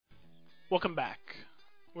Welcome back.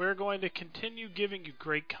 We're going to continue giving you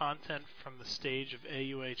great content from the stage of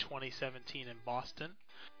AUA 2017 in Boston.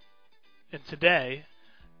 And today,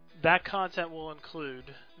 that content will include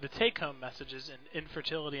the take-home messages in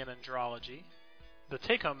infertility and andrology, the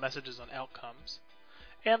take-home messages on outcomes,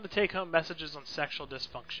 and the take-home messages on sexual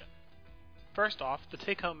dysfunction. First off, the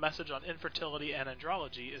take-home message on infertility and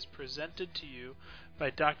andrology is presented to you by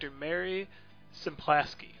Dr. Mary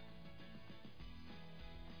Simplaski.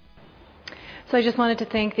 So I just wanted to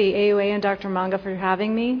thank the AUA and Dr. Manga for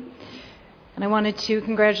having me. And I wanted to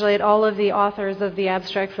congratulate all of the authors of the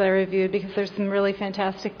abstracts that I reviewed because there's some really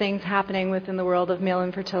fantastic things happening within the world of male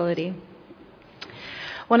infertility.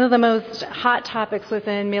 One of the most hot topics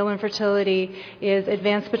within male infertility is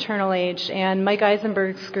advanced paternal age, and Mike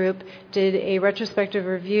Eisenberg's group did a retrospective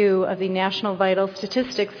review of the National Vital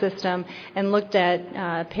Statistics System and looked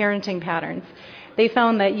at parenting patterns. They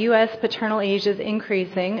found that U.S. paternal age is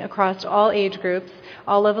increasing across all age groups,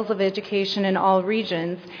 all levels of education, in all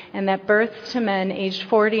regions, and that births to men aged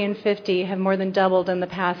 40 and 50 have more than doubled in the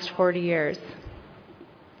past 40 years.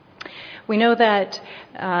 We know that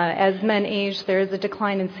as men age, there is a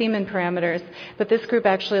decline in semen parameters, but this group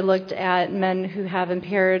actually looked at men who have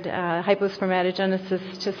impaired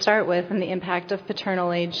hypospermatogenesis to start with and the impact of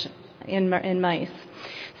paternal age in mice.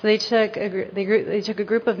 So they took a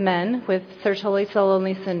group of men with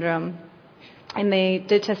Sertoli-Cell-only syndrome, and they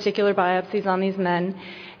did testicular biopsies on these men,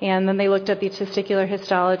 and then they looked at the testicular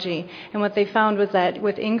histology. And what they found was that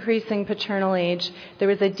with increasing paternal age, there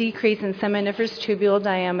was a decrease in seminiferous tubule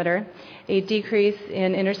diameter, a decrease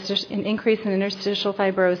in increase in interstitial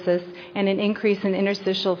fibrosis, and an increase in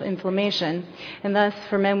interstitial inflammation. And thus,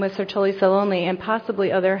 for men with Sertoli-Cell-only and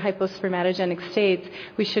possibly other hypospermatogenic states,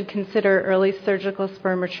 we should consider early surgical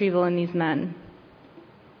sperm retrieval in these men.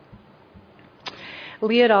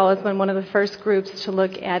 Lee et al. Has been one of the first groups to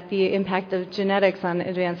look at the impact of genetics on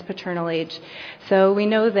advanced paternal age. So we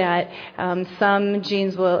know that some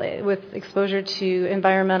genes will, with exposure to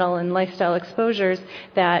environmental and lifestyle exposures,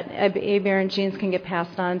 that aberrant genes can get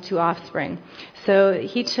passed on to offspring. So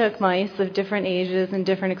he took mice of different ages and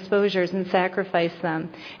different exposures and sacrificed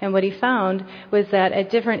them. And what he found was that at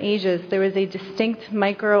different ages, there was a distinct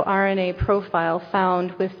microRNA profile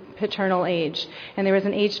found with paternal age, and there was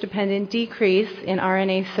an age-dependent decrease in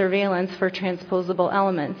RNA surveillance for transposable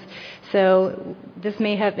elements. So this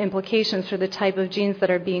may have implications for the type of genes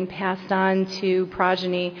that are being passed on to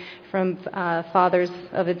progeny from fathers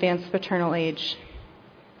of advanced paternal age.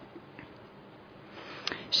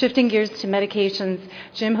 Shifting gears to medications,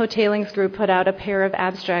 Jim Hoteling's group put out a pair of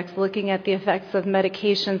abstracts looking at the effects of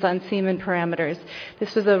medications on semen parameters.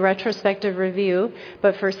 This was a retrospective review,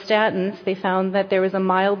 but for statins, they found that there was a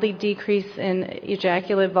mildly decrease in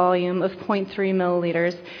ejaculate volume of 0.3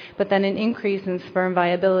 milliliters, but then an increase in sperm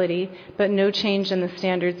viability, but no change in the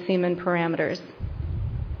standard semen parameters.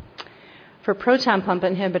 For proton pump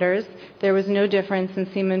inhibitors, there was no difference in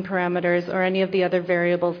semen parameters or any of the other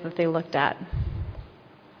variables that they looked at.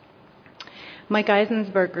 Mike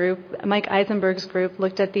Eisenberg's group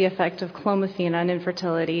looked at the effect of clomiphene on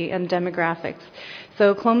infertility and demographics.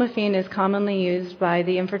 So clomiphene is commonly used by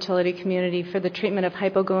the infertility community for the treatment of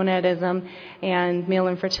hypogonadism and male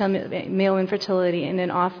infertility in an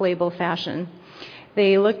off-label fashion.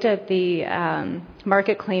 They looked at the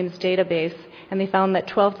market claims database, and they found that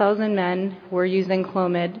 12,000 men were using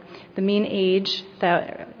Clomid. The mean age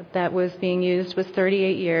that was being used was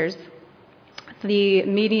 38 years. The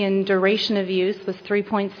median duration of use was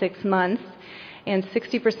 3.6 months, and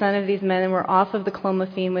 60% of these men were off of the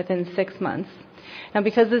clomiphene within 6 months. Now,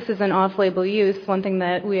 because this is an off-label use, one thing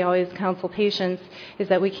that we always counsel patients is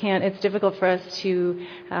that it's difficult for us to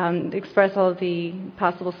express all of the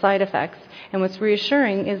possible side effects. And what's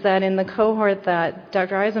reassuring is that in the cohort that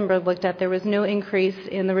Dr. Eisenberg looked at, there was no increase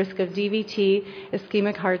in the risk of DVT,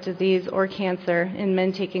 ischemic heart disease, or cancer in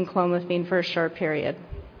men taking clomiphene for a short period.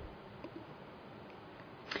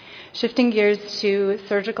 Shifting gears to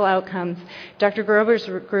surgical outcomes, Dr. Grover's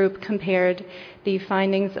group compared the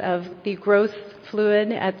findings of the growth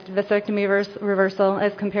fluid at vasectomy reversal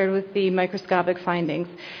as compared with the microscopic findings.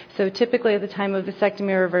 So typically at the time of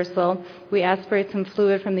vasectomy reversal, we aspirate some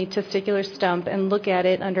fluid from the testicular stump and look at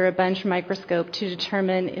it under a bench microscope to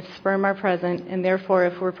determine if sperm are present and therefore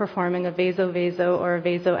if we're performing a vaso-vaso or a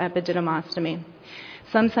vasoepididymostomy.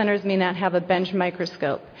 Some centers may not have a bench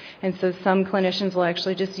microscope, and so some clinicians will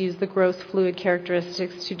actually just use the gross fluid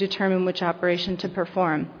characteristics to determine which operation to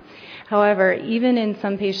perform. However, even in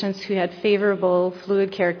some patients who had favorable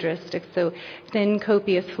fluid characteristics, so thin,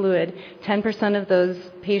 copious fluid, 10% of those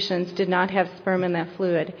patients did not have sperm in that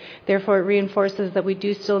fluid. Therefore, it reinforces that we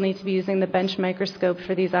do still need to be using the bench microscope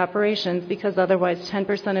for these operations, because otherwise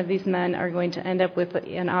 10% of these men are going to end up with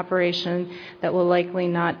an operation that will likely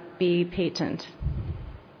not be patent.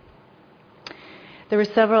 There were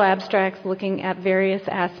several abstracts looking at various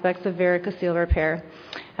aspects of varicocele repair.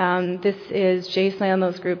 This is Jay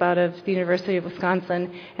Sandlow's group out of the University of Wisconsin,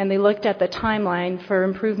 and they looked at the timeline for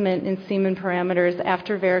improvement in semen parameters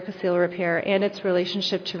after varicocele repair and its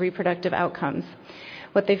relationship to reproductive outcomes.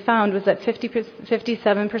 What they found was that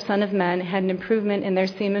 57% of men had an improvement in their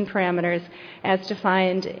semen parameters as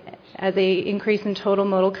defined as an increase in total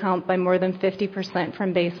motile count by more than 50%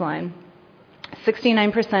 from baseline.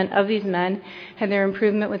 69% of these men had their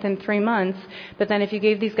improvement within 3 months, but then if you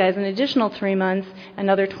gave these guys an additional 3 months,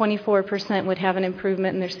 another 24% would have an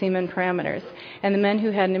improvement in their semen parameters. And the men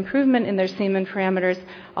who had an improvement in their semen parameters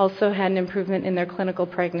also had an improvement in their clinical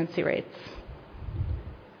pregnancy rates.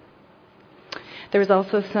 There was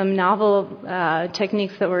also some novel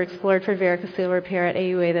techniques that were explored for varicocele repair at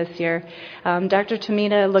AUA this year. Dr.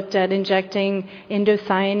 Tomita looked at injecting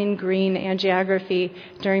indocyanine green angiography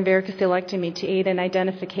during varicocelectomy to aid in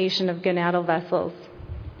identification of gonadal vessels.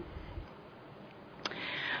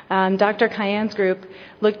 Dr. Kayan's group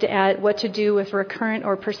looked at what to do with recurrent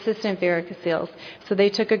or persistent varicoceles. So they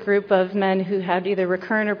took a group of men who had either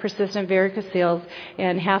recurrent or persistent varicoceles,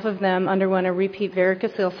 and half of them underwent a repeat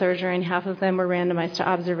varicocele surgery and half of them were randomized to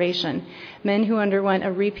observation. Men who underwent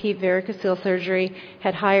a repeat varicocele surgery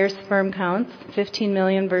had higher sperm counts, 15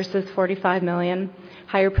 million versus 45 million,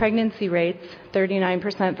 higher pregnancy rates,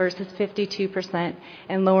 39% versus 52%,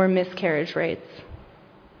 and lower miscarriage rates.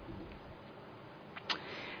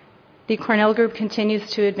 The Cornell group continues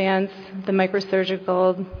to advance the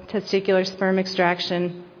microsurgical testicular sperm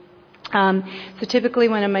extraction. So typically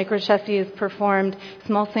when a microchesty is performed,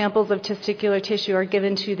 small samples of testicular tissue are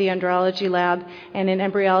given to the andrology lab, and an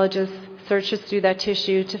embryologist searches through that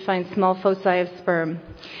tissue to find small foci of sperm.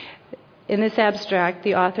 In this abstract,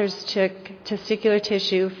 the authors took testicular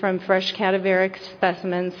tissue from fresh cadaveric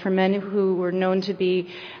specimens for men who were known to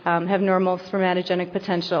have normal spermatogenic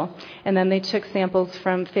potential, and then they took samples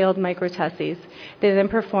from failed microtestes. They then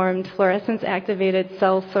performed fluorescence-activated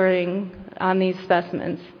cell sorting on these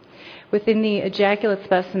specimens. Within the ejaculate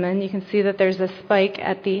specimen, you can see that there's a spike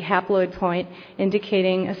at the haploid point,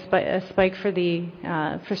 indicating a spike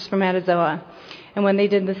for spermatozoa. And when they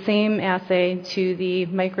did the same assay to the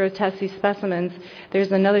microtestes specimens,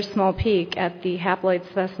 there's another small peak at the haploid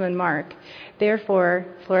specimen mark. Therefore,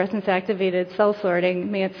 fluorescence-activated cell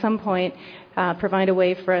sorting may at some point provide a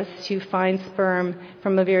way for us to find sperm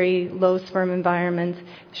from a very low sperm environment,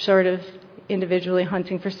 short of individually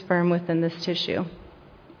hunting for sperm within this tissue.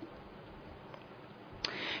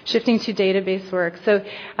 Shifting to database work. So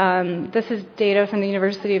this is data from the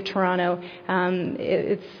University of Toronto.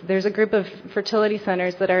 There's a group of fertility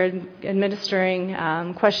centers that are administering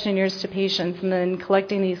questionnaires to patients and then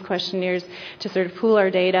collecting these questionnaires to sort of pool our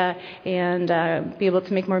data and be able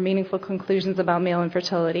to make more meaningful conclusions about male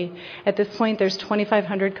infertility. At this point, there's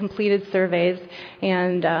 2,500 completed surveys,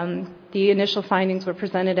 and the initial findings were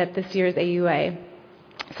presented at this year's AUA.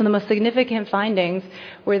 So the most significant findings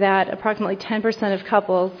were that approximately 10% of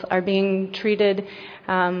couples are being treated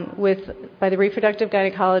by the reproductive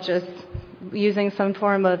gynecologist using some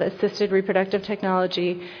form of assisted reproductive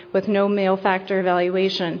technology with no male factor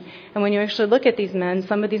evaluation. And when you actually look at these men,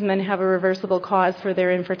 some of these men have a reversible cause for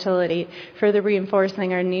their infertility, further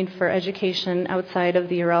reinforcing our need for education outside of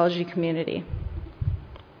the urology community.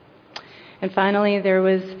 And finally, there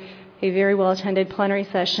was a very well-attended plenary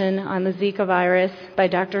session on the Zika virus by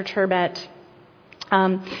Dr. Turbet.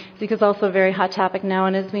 Zika is also a very hot topic now,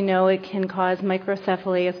 and as we know, it can cause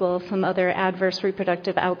microcephaly as well as some other adverse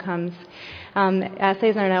reproductive outcomes.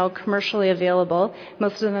 Assays are now commercially available.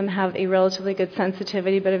 Most of them have a relatively good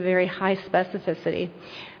sensitivity, but a very high specificity.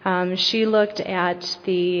 She looked at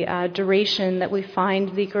the duration that we find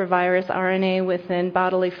Zika virus RNA within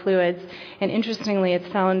bodily fluids, and interestingly,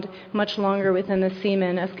 it's found much longer within the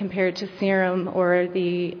semen as compared to serum or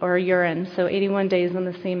urine. So 81 days in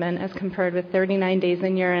the semen as compared with 39 days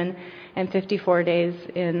in urine and 54 days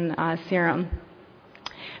in serum.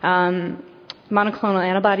 monoclonal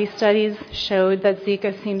antibody studies showed that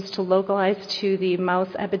Zika seems to localize to the mouse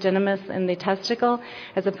epididymis in the testicle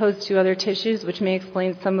as opposed to other tissues, which may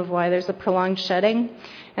explain some of why there's a prolonged shedding.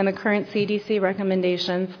 And the current CDC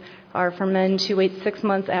recommendations are for men to wait 6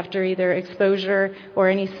 months after either exposure or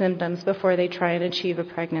any symptoms before they try and achieve a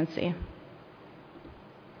pregnancy.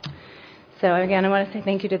 So again, I want to say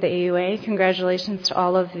thank you to the AUA. Congratulations to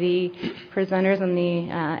all of the presenters and the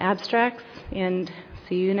abstracts, and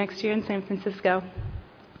see you next year in San Francisco.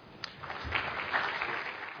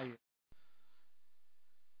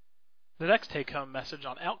 The next take-home message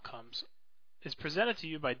on outcomes is presented to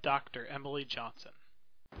you by Dr. Emily Johnson.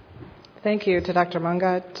 Thank you to Dr.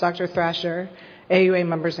 Munga, Dr. Thrasher, AUA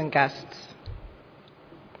members and guests.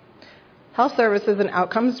 Health services and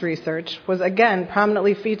outcomes research was again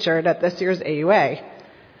prominently featured at this year's AUA.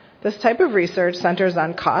 This type of research centers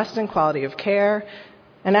on cost and quality of care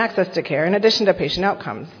and access to care in addition to patient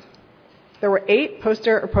outcomes. There were 8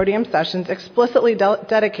 poster or podium sessions explicitly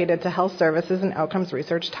dedicated to health services and outcomes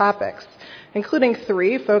research topics, including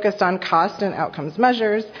 3 focused on cost and outcomes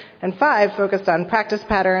measures, and 5 focused on practice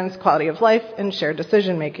patterns, quality of life, and shared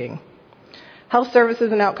decision-making. Health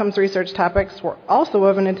services and outcomes research topics were also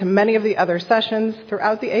woven into many of the other sessions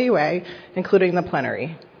throughout the AUA, including the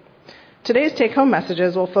plenary. Today's take-home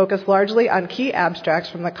messages will focus largely on key abstracts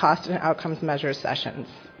from the cost and outcomes measures sessions.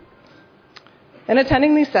 In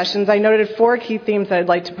attending these sessions, I noted 4 key themes that I'd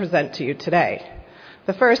like to present to you today.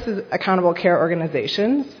 The first is accountable care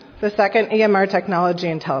organizations. The second, EMR technology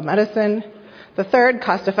and telemedicine. The third,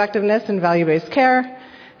 cost effectiveness and value-based care.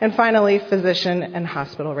 And finally, physician and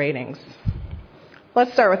hospital ratings.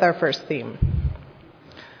 Let's start with our first theme.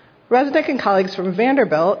 Resnick and colleagues from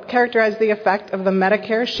Vanderbilt characterized the effect of the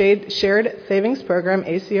Medicare Shared Savings Program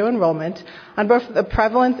ACO enrollment on both the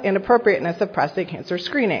prevalence and appropriateness of prostate cancer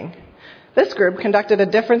screening. This group conducted a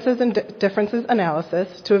differences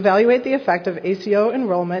analysis to evaluate the effect of ACO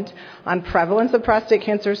enrollment on prevalence of prostate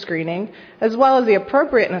cancer screening, as well as the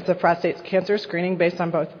appropriateness of prostate cancer screening based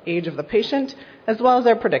on both age of the patient as well as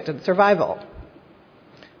their predicted survival.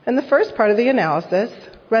 In the first part of the analysis,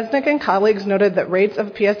 Resnick and colleagues noted that rates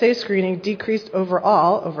of PSA screening decreased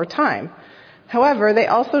overall over time. However, they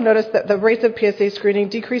also noticed that the rates of PSA screening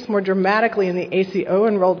decreased more dramatically in the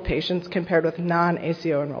ACO-enrolled patients compared with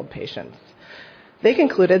non-ACO-enrolled patients. They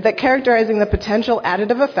concluded that characterizing the potential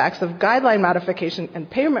additive effects of guideline modification and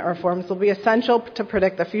payment reforms will be essential to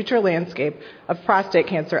predict the future landscape of prostate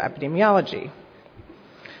cancer epidemiology.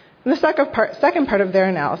 In the second part of their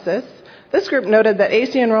analysis, this group noted that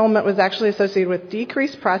ACO enrollment was actually associated with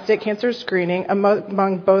decreased prostate cancer screening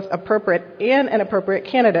among both appropriate and inappropriate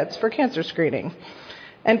candidates for cancer screening.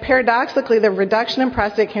 And paradoxically, the reduction in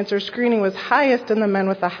prostate cancer screening was highest in the men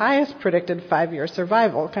with the highest predicted 5-year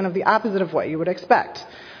survival, kind of the opposite of what you would expect.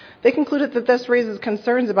 They concluded that this raises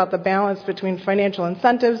concerns about the balance between financial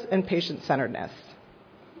incentives and patient-centeredness.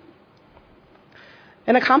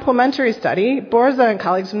 In a complementary study, Borza and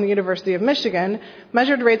colleagues from the University of Michigan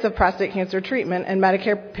measured rates of prostate cancer treatment in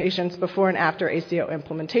Medicare patients before and after ACO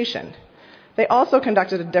implementation. They also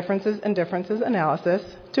conducted a differences analysis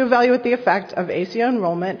to evaluate the effect of ACO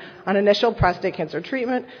enrollment on initial prostate cancer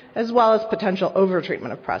treatment, as well as potential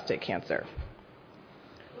overtreatment of prostate cancer.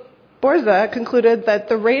 Borza concluded that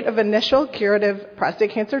the rate of initial curative prostate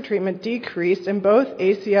cancer treatment decreased in both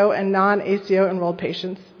ACO and non-ACO enrolled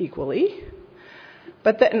patients equally,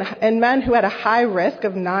 but that in men who had a high risk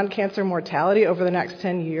of non-cancer mortality over the next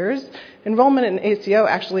 10 years, enrollment in ACO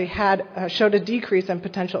actually showed a decrease in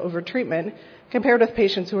potential overtreatment compared with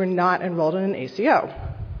patients who were not enrolled in an ACO.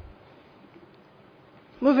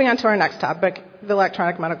 Moving on to our next topic, the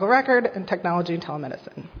electronic medical record and technology and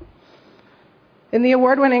telemedicine. In the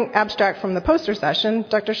award-winning abstract from the poster session,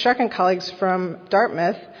 Dr. Schreck and colleagues from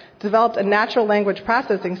Dartmouth developed a natural language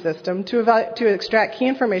processing system to extract key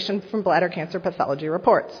information from bladder cancer pathology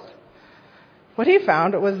reports. What he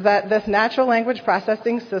found was that this natural language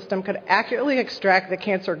processing system could accurately extract the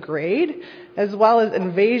cancer grade as well as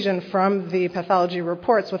invasion from the pathology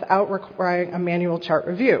reports without requiring a manual chart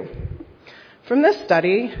review. From this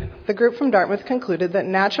study, the group from Dartmouth concluded that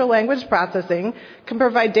natural language processing can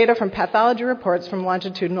provide data from pathology reports from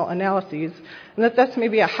longitudinal analyses, and that this may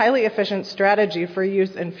be a highly efficient strategy for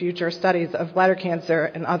use in future studies of bladder cancer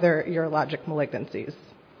and other urologic malignancies.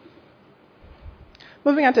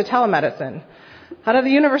 Moving on to telemedicine. Out of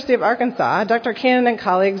the University of Arkansas, Dr. Cannon and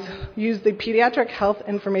colleagues used the Pediatric Health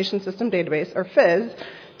Information System Database, or PHYS,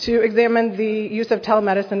 to examine the use of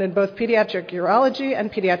telemedicine in both pediatric urology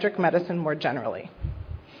and pediatric medicine more generally.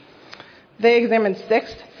 They examined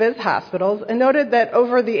 6 PHYS hospitals and noted that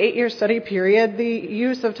over the 8-year study period, the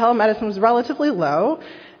use of telemedicine was relatively low,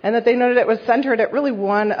 and that they noted it was centered at really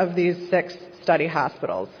one of these 6 study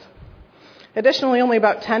hospitals. Additionally, only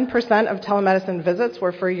about 10% of telemedicine visits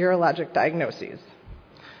were for urologic diagnoses.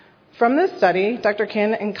 From this study, Dr.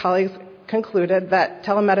 Kin and colleagues concluded that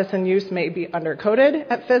telemedicine use may be undercoded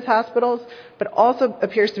at FIS hospitals, but also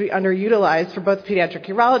appears to be underutilized for both pediatric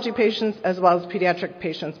urology patients as well as pediatric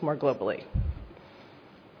patients more globally.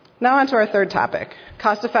 Now on to our third topic,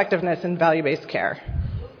 cost effectiveness in value-based care.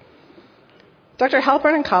 Dr.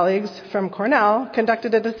 Halpern and colleagues from Cornell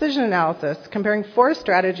conducted a decision analysis comparing 4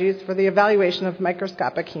 strategies for the evaluation of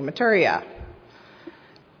microscopic hematuria.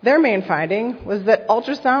 Their main finding was that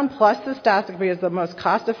ultrasound plus cystoscopy is the most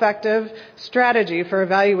cost-effective strategy for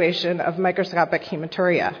evaluation of microscopic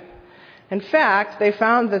hematuria. In fact, they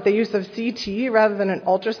found that the use of CT rather than an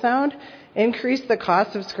ultrasound increased the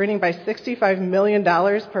cost of screening by $65 million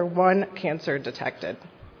per one cancer detected.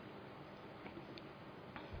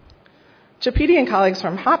 Chapidi and colleagues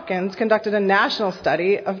from Hopkins conducted a national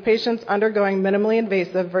study of patients undergoing minimally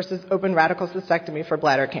invasive versus open radical cystectomy for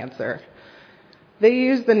bladder cancer. They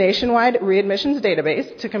used the nationwide readmissions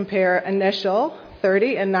database to compare initial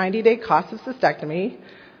 30 and 90-day costs of cystectomy,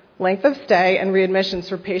 length of stay, and readmissions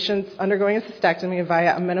for patients undergoing a cystectomy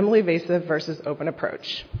via a minimally invasive versus open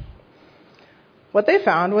approach. What they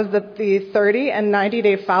found was that the 30 and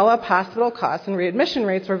 90-day follow-up hospital costs and readmission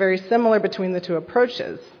rates were very similar between the 2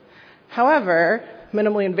 approaches. However,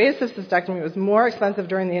 minimally invasive cystectomy was more expensive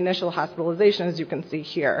during the initial hospitalization, as you can see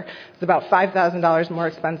here. It's about $5,000 more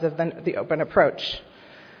expensive than the open approach.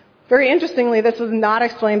 Very interestingly, this was not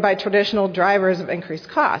explained by traditional drivers of increased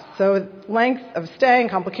costs. So length of stay and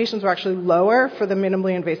complications were actually lower for the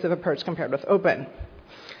minimally invasive approach compared with open.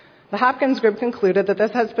 The Hopkins group concluded that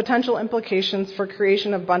this has potential implications for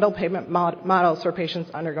creation of bundle payment models for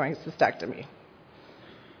patients undergoing cystectomy.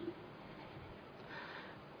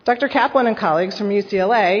 Dr. Kaplan and colleagues from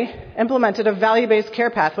UCLA implemented a value-based care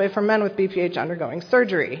pathway for men with BPH undergoing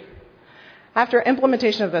surgery. After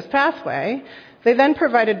implementation of this pathway, they then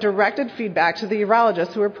provided directed feedback to the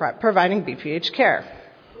urologists who were providing BPH care.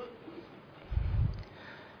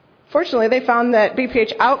 Fortunately, they found that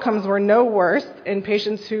BPH outcomes were no worse in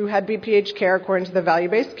patients who had BPH care according to the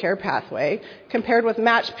value-based care pathway compared with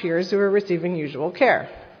matched peers who were receiving usual care.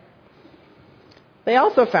 They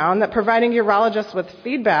also found that providing urologists with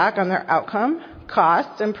feedback on their outcome,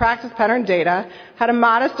 costs, and practice pattern data had a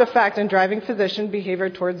modest effect in driving physician behavior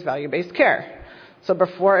towards value-based care. So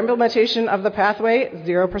before implementation of the pathway,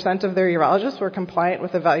 0% of their urologists were compliant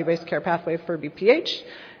with the value-based care pathway for BPH,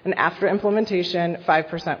 and after implementation,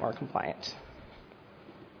 5% were compliant.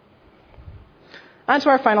 On to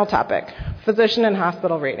our final topic, physician and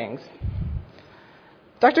hospital ratings.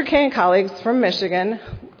 Dr. Kay and colleagues from Michigan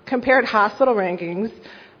compared hospital rankings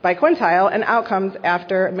by quintile and outcomes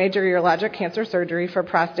after major urologic cancer surgery for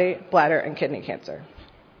prostate, bladder, and kidney cancer.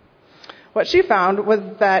 What she found was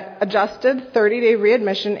that adjusted 30-day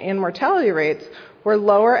readmission and mortality rates were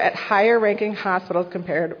lower at higher-ranking hospitals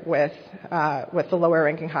compared with the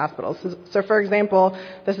lower-ranking hospitals. So, for example,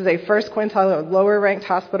 this is a first quintile lower-ranked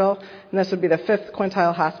hospital, and this would be the fifth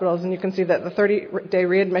quintile hospitals, and you can see that the 30-day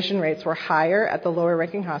readmission rates were higher at the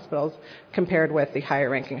lower-ranking hospitals compared with the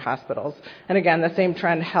higher-ranking hospitals. And again, the same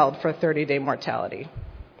trend held for 30-day mortality.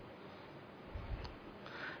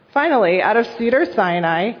 Finally, out of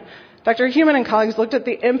Cedars-Sinai, Dr. Heumann and colleagues looked at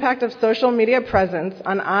the impact of social media presence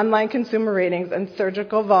on online consumer ratings and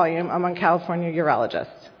surgical volume among California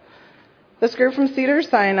urologists. This group from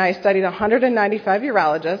Cedars-Sinai studied 195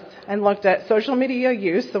 urologists and looked at social media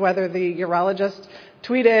use, so whether the urologist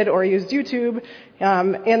tweeted or used YouTube,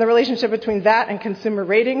 and the relationship between that and consumer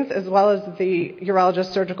ratings, as well as the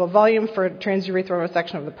urologist's surgical volume for transurethral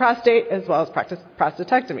resection of the prostate, as well as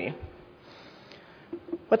prostatectomy.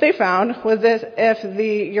 What they found was that if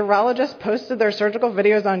the urologist posted their surgical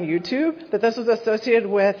videos on YouTube, that this was associated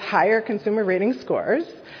with higher consumer rating scores.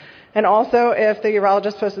 And also, if the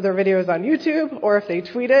urologist posted their videos on YouTube or if they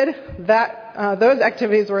tweeted, that those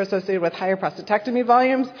activities were associated with higher prostatectomy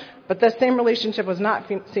volumes, but the same relationship was not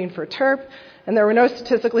seen for TERP, and there were no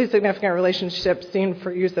statistically significant relationships seen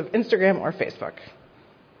for use of Instagram or Facebook.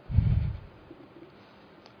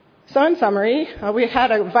 So in summary, we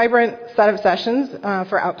had a vibrant set of sessions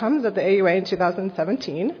for outcomes at the AUA in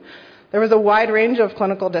 2017. There was a wide range of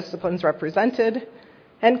clinical disciplines represented,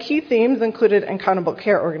 and key themes included accountable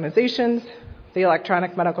care organizations, the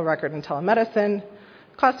electronic medical record and telemedicine,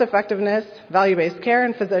 cost effectiveness, value-based care,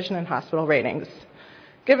 and physician and hospital ratings.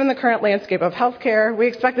 Given the current landscape of healthcare, we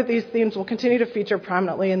expect that these themes will continue to feature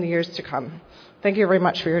prominently in the years to come. Thank you very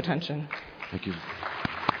much for your attention. Thank you.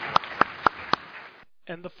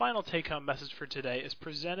 And the final take-home message for today is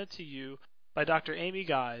presented to you by Dr. Amy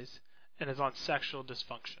Guise and is on sexual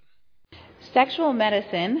dysfunction. Sexual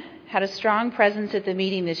medicine had a strong presence at the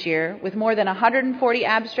meeting this year with more than 140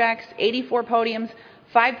 abstracts, 84 podiums,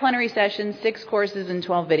 5 plenary sessions, 6 courses, and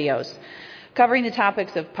 12 videos, covering the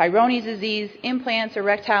topics of Peyronie's disease, implants,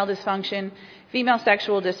 erectile dysfunction, female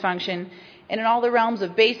sexual dysfunction, and in all the realms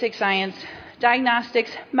of basic science,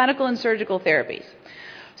 diagnostics, medical and surgical therapies.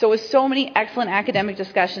 So with so many excellent academic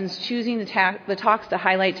discussions, choosing the talks to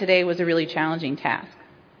highlight today was a really challenging task.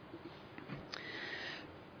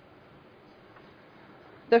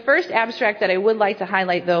 The first abstract that I would like to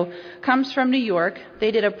highlight, though, comes from New York.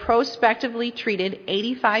 They did a prospectively treated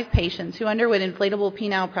 85 patients who underwent inflatable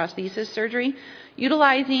penile prosthesis surgery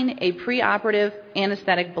utilizing a preoperative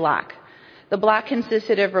anesthetic block. The block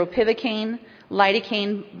consisted of ropivacaine,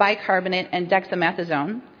 lidocaine, bicarbonate, and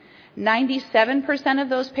dexamethasone. 97% of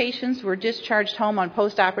those patients were discharged home on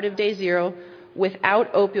postoperative day 0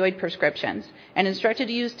 without opioid prescriptions and instructed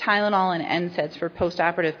to use Tylenol and NSAIDs for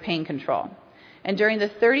postoperative pain control. And during the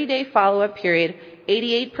 30-day follow-up period,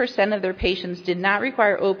 88% of their patients did not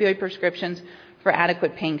require opioid prescriptions for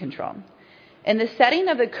adequate pain control. In the setting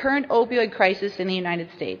of the current opioid crisis in the United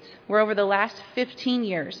States, where over the last 15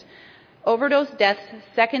 years, overdose deaths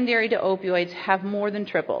secondary to opioids have more than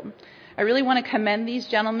tripled, I really want to commend these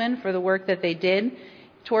gentlemen for the work that they did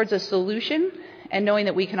towards a solution and knowing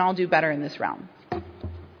that we can all do better in this realm.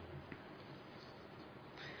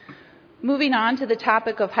 Moving on to the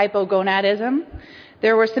topic of hypogonadism,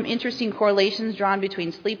 there were some interesting correlations drawn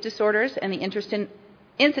between sleep disorders and the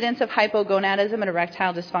incidence of hypogonadism and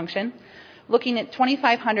erectile dysfunction. Looking at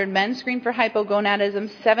 2,500 men screened for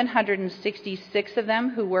hypogonadism, 766 of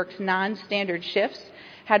them who worked non-standard shifts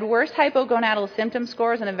had worse hypogonadal symptom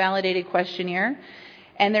scores in a validated questionnaire,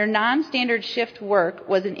 and their non-standard shift work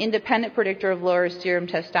was an independent predictor of lower serum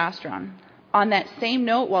testosterone. On that same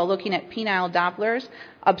note, while looking at penile Dopplers,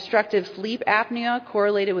 obstructive sleep apnea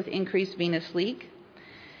correlated with increased venous leak.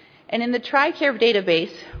 And in the TRICARE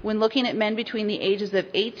database, when looking at men between the ages of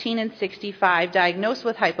 18 and 65 diagnosed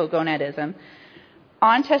with hypogonadism,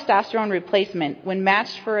 on testosterone replacement, when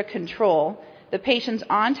matched for a control, the patients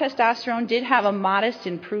on testosterone did have a modest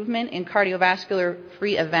improvement in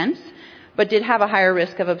cardiovascular-free events, but did have a higher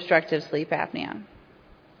risk of obstructive sleep apnea.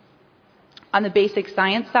 On the basic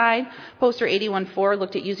science side, poster 81-4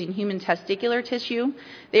 looked at using human testicular tissue.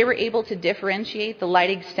 They were able to differentiate the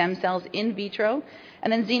Leydig stem cells in vitro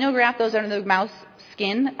and then xenograft those under the mouse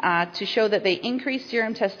skin to show that they increased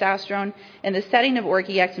serum testosterone in the setting of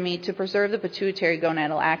orchiectomy to preserve the pituitary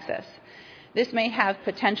gonadal axis. This may have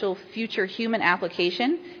potential future human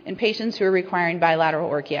application in patients who are requiring bilateral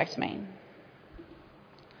orchiectomy.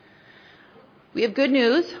 We have good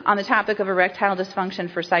news on the topic of erectile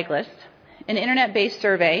dysfunction for cyclists. An internet-based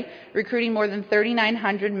survey recruiting more than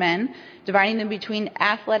 3,900 men, dividing them between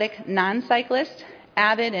athletic non-cyclists,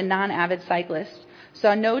 avid and non-avid cyclists,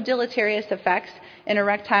 saw no deleterious effects in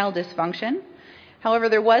erectile dysfunction. However,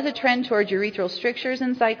 there was a trend towards urethral strictures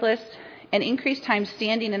in cyclists, and increased time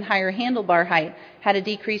standing and higher handlebar height had a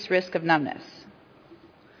decreased risk of numbness.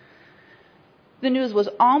 The news was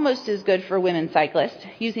almost as good for women cyclists.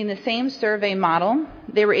 Using the same survey model,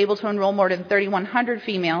 they were able to enroll more than 3,100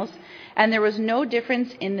 females, and there was no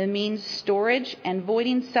difference in the mean storage and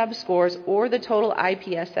voiding subscores or the total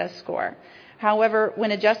IPSS score. However,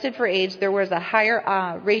 when adjusted for age, there was a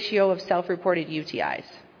higher ratio of self-reported UTIs.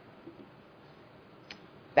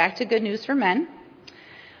 Back to good news for men.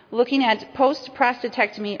 Looking at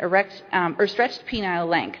post-prostatectomy stretched penile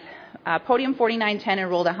length, Podium 4910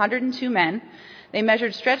 enrolled 102 men. They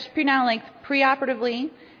measured stretched penile length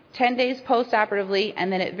preoperatively, 10 days postoperatively,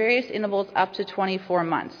 and then at various intervals up to 24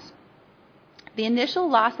 months. The initial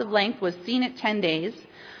loss of length was seen at 10 days,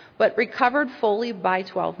 but recovered fully by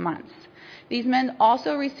 12 months. These men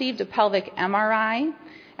also received a pelvic MRI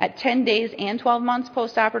at 10 days and 12 months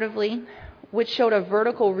postoperatively, which showed a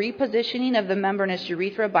vertical repositioning of the membranous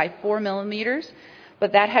urethra by 4 millimeters,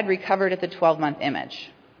 but that had recovered at the 12-month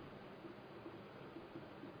image.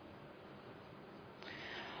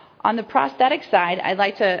 On the prosthetic side, I'd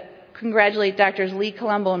like to congratulate Drs. Lee,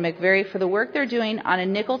 Colombo, and McVeary for the work they're doing on a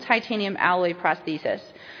nickel titanium alloy prosthesis,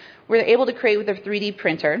 where they're able to create with a 3D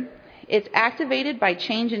printer. It's activated by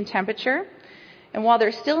change in temperature, and while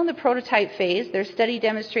they're still in the prototype phase, their study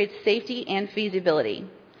demonstrates safety and feasibility.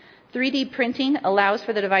 3D printing allows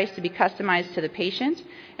for the device to be customized to the patient,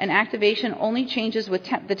 and activation only changes with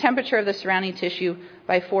the temperature of the surrounding tissue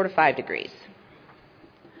by 4 to 5 degrees.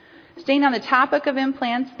 Staying on the topic of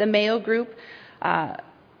implants, the Mayo Group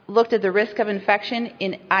looked at the risk of infection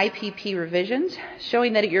in IPP revisions,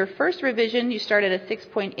 showing that at your first revision, you start at a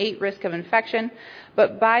 6.8 risk of infection,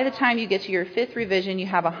 but by the time you get to your fifth revision, you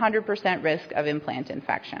have a 100% risk of implant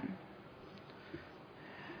infection.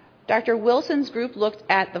 Dr. Wilson's group looked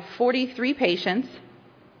at the 43 patients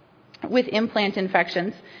with implant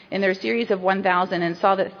infections in their series of 1,000 and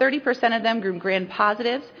saw that 30% of them grew gram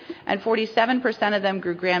positives and 47% of them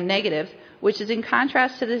grew gram negatives, which is in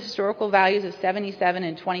contrast to the historical values of 77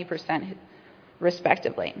 and 20%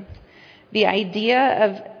 respectively. The idea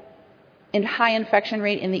of a high infection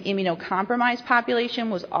rate in the immunocompromised population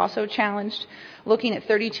was also challenged, looking at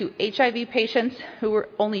 32 HIV patients who were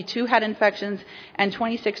only 2 had infections and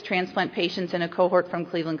 26 transplant patients in a cohort from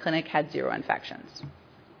Cleveland Clinic had 0 infections.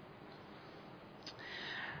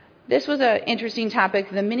 This was an interesting topic,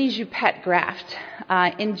 the mini-Jupette graft.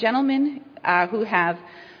 In gentlemen who have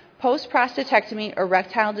post-prostatectomy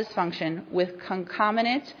erectile dysfunction with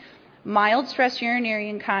concomitant mild stress urinary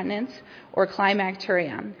incontinence or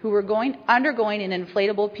climacturia, who were undergoing an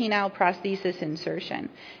inflatable penile prosthesis insertion.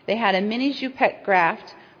 They had a mini-Jupette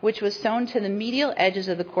graft which was sewn to the medial edges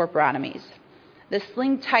of the corporotomies. The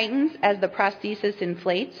sling tightens as the prosthesis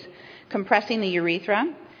inflates, compressing the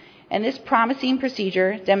urethra. And this promising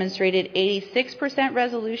procedure demonstrated 86%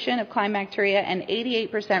 resolution of climacturia and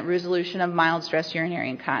 88% resolution of mild stress urinary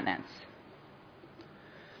incontinence.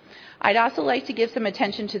 I'd also like to give some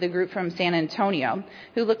attention to the group from San Antonio,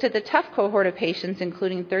 who looked at the tough cohort of patients,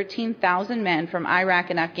 including 13,000 men from Iraq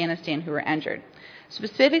and Afghanistan who were injured.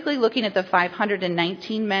 Specifically looking at the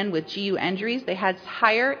 519 men with GU injuries, they had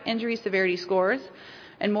higher injury severity scores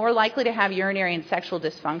and more likely to have urinary and sexual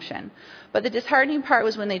dysfunction. But the disheartening part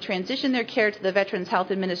was when they transitioned their care to the Veterans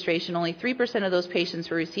Health Administration, only 3% of those patients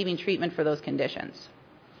were receiving treatment for those conditions.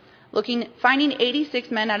 Finding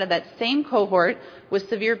 86 men out of that same cohort with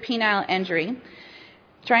severe penile injury,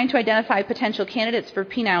 trying to identify potential candidates for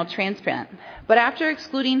penile transplant. But after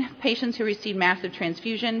excluding patients who received massive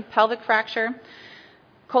transfusion, pelvic fracture,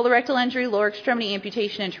 colorectal injury, lower extremity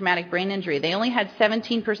amputation, and traumatic brain injury, they only had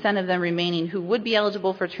 17% of them remaining who would be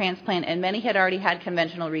eligible for transplant, and many had already had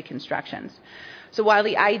conventional reconstructions. So while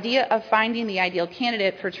the idea of finding the ideal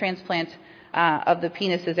candidate for transplant of the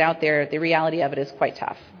penis is out there, the reality of it is quite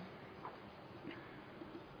tough.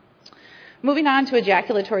 Moving on to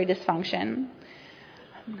ejaculatory dysfunction.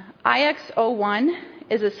 IX-01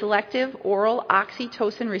 is a selective oral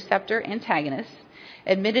oxytocin receptor antagonist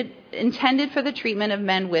intended for the treatment of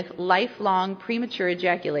men with lifelong premature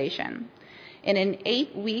ejaculation. In an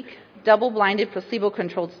 8-week double-blinded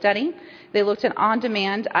placebo-controlled study, they looked at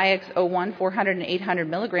on-demand IX-01 400 and 800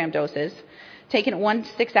 milligram doses taken 1 to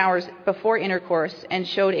 6 hours before intercourse and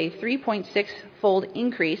showed a 3.6-fold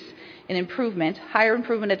increase in improvement, higher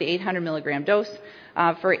improvement at the 800 milligram dose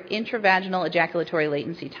for intravaginal ejaculatory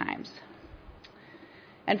latency times.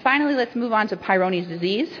 And finally, let's move on to Peyronie's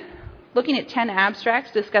disease. Looking at 10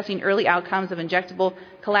 abstracts discussing early outcomes of injectable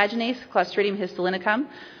collagenase Clostridium histolyticum,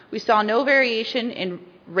 we saw no variation in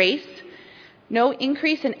race, no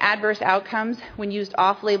increase in adverse outcomes when used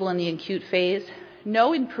off-label in the acute phase,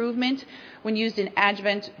 no improvement when used in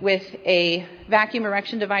adjuvant with a vacuum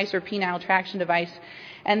erection device or penile traction device,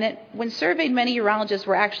 and that when surveyed, many urologists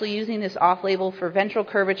were actually using this off-label for ventral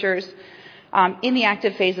curvatures in the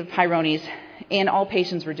active phase of Peyronie's, and all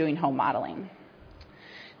patients were doing home modeling.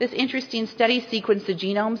 This interesting study sequenced the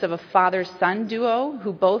genomes of a father-son duo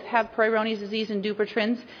who both have Peyronie's disease and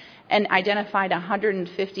Dupuytren's and identified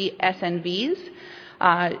 150 SNVs,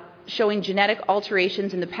 showing genetic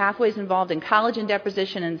alterations in the pathways involved in collagen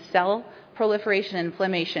deposition and cell proliferation and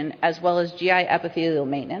inflammation, as well as GI epithelial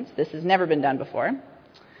maintenance. This has never been done before.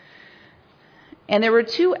 And there were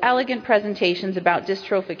 2 elegant presentations about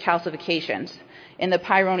dystrophic calcifications in the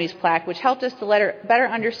Peyronie's plaque, which helped us to better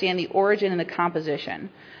understand the origin and the composition.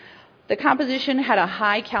 The composition had a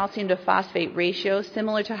high calcium to phosphate ratio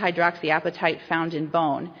similar to hydroxyapatite found in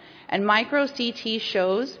bone. And micro-CT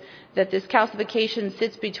shows that this calcification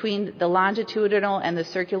sits between the longitudinal and the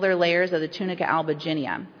circular layers of the tunica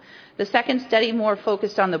albuginea. The second study more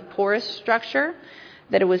focused on the porous structure,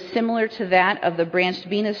 that it was similar to that of the branched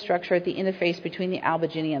venous structure at the interface between the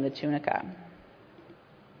albuginea and the tunica.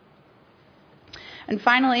 And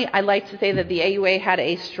finally, I'd like to say that the AUA had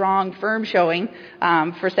a strong, firm showing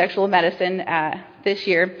for sexual medicine this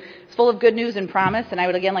year. It's full of good news and promise, and I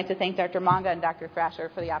would again like to thank Dr. Monga and Dr. Thrasher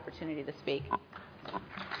for the opportunity to speak.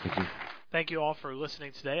 Thank you. Thank you all for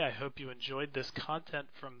listening today. I hope you enjoyed this content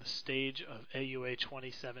from the stage of AUA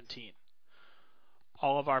 2017.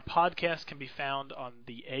 All of our podcasts can be found on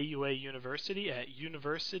the AUA University at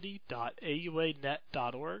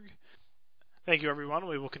university.auanet.org. Thank you, everyone.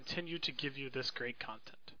 We will continue to give you this great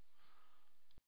content.